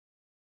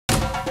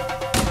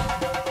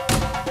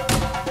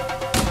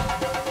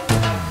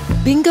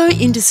Bingo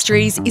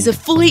Industries is a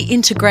fully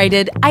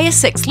integrated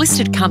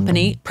ASX-listed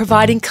company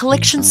providing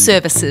collection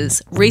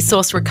services,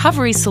 resource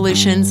recovery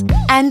solutions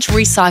and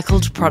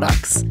recycled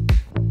products.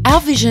 Our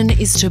vision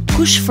is to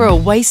push for a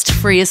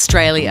waste-free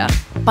Australia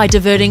by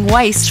diverting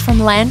waste from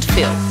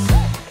landfill.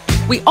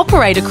 We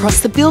operate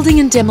across the building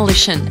and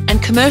demolition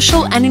and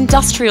commercial and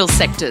industrial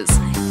sectors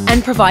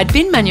and provide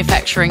bin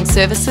manufacturing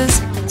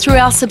services through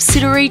our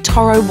subsidiary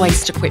Toro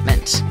Waste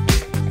Equipment.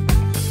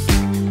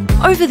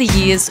 Over the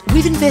years,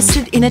 we've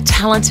invested in a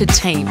talented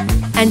team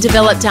and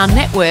developed our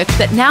network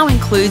that now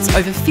includes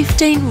over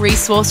 15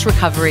 resource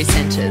recovery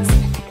centres,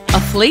 a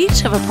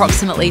fleet of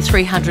approximately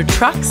 300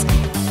 trucks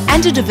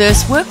and a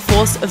diverse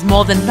workforce of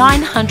more than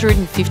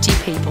 950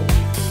 people.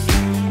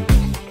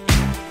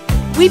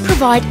 We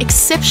provide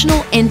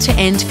exceptional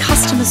end-to-end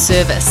customer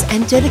service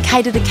and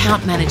dedicated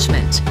account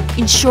management,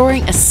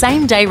 ensuring a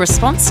same-day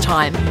response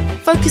time,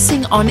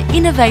 focusing on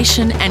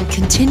innovation and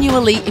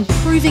continually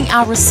improving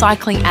our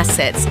recycling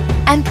assets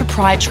and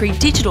proprietary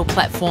digital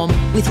platform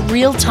with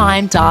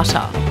real-time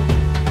data.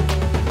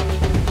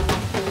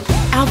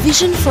 Our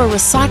vision for a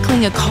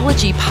recycling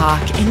ecology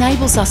park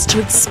enables us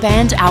to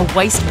expand our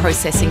waste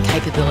processing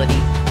capability,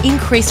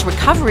 increase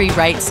recovery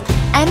rates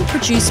and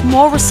produce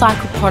more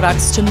recycled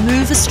products to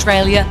move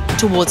Australia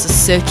towards a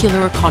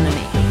circular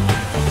economy.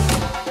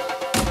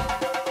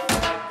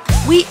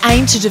 We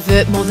aim to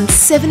divert more than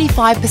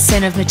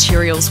 75% of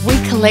materials we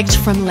collect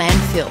from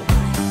landfill.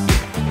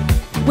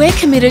 We're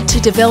committed to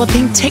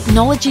developing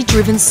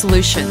technology-driven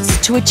solutions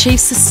to achieve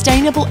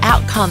sustainable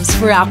outcomes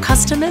for our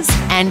customers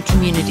and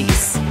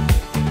communities.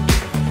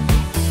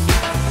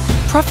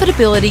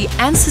 Profitability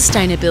and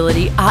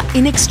sustainability are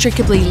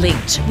inextricably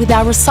linked, with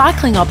our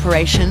recycling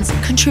operations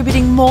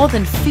contributing more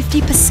than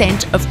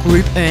 50% of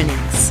group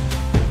earnings.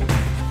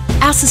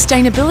 Our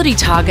sustainability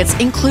targets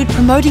include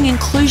promoting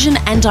inclusion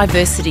and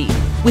diversity,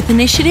 with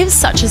initiatives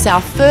such as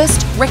our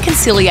first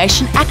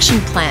Reconciliation Action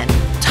Plan,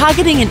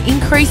 targeting an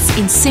increase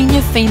in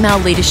senior female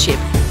leadership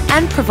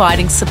and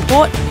providing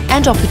support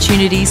and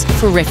opportunities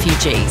for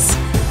refugees.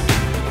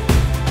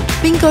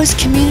 Bingo's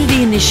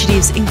community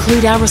initiatives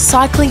include our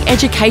recycling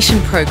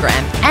education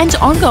program and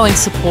ongoing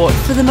support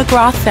for the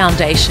McGrath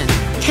Foundation,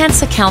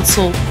 Cancer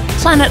Council,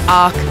 Planet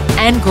Ark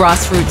and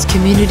grassroots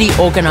community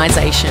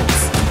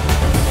organisations.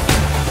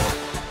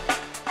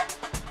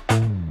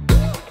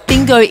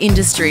 Bingo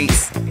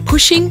Industries,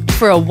 pushing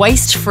for a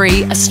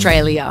waste-free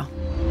Australia.